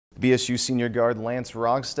BSU senior guard Lance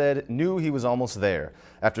Rongstad knew he was almost there.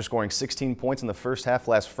 After scoring 16 points in the first half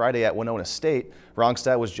last Friday at Winona State,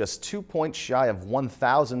 Rongstad was just 2 points shy of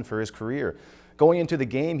 1,000 for his career. Going into the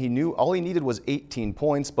game, he knew all he needed was 18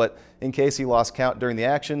 points, but in case he lost count during the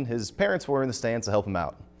action, his parents were in the stands to help him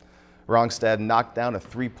out. Rongstad knocked down a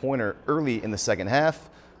three-pointer early in the second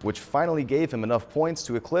half, which finally gave him enough points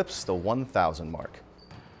to eclipse the 1,000 mark.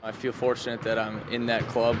 I feel fortunate that I'm in that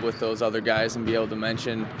club with those other guys and be able to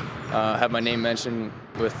have my name mentioned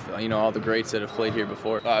with all the greats that have played here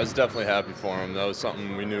before. I was definitely happy for him. That was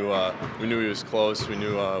something we knew. We knew he was close. We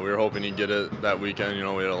knew we were hoping he'd get it that weekend.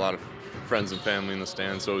 We had a lot of friends and family in the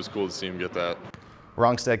stands, so it was cool to see him get that.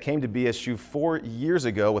 Rongstad came to BSU 4 years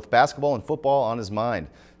ago with basketball and football on his mind.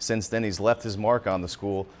 Since then, he's left his mark on the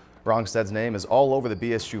school. Rongstad's name is all over the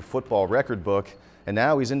BSU football record book, and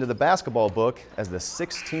now he's into the basketball book as the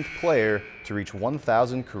 16th player to reach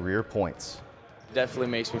 1,000 career points. It definitely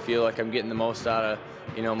makes me feel like I'm getting the most out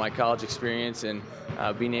of my college experience and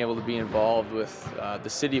being able to be involved with the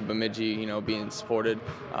city of Bemidji, being supported,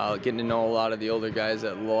 getting to know a lot of the older guys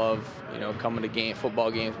that love coming to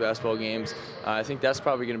football games, basketball games. I think that's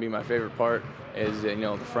probably going to be my favorite part is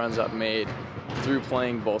the friends I've made through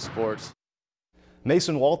playing both sports.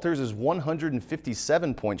 Mason Walters is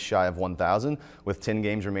 157 points shy of 1,000 with 10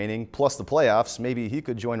 games remaining plus the playoffs. Maybe he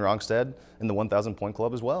could join Rongstad in the 1,000 point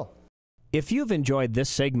club as well. If you've enjoyed this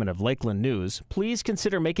segment of Lakeland News, please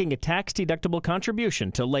consider making a tax-deductible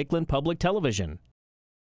contribution to Lakeland Public Television.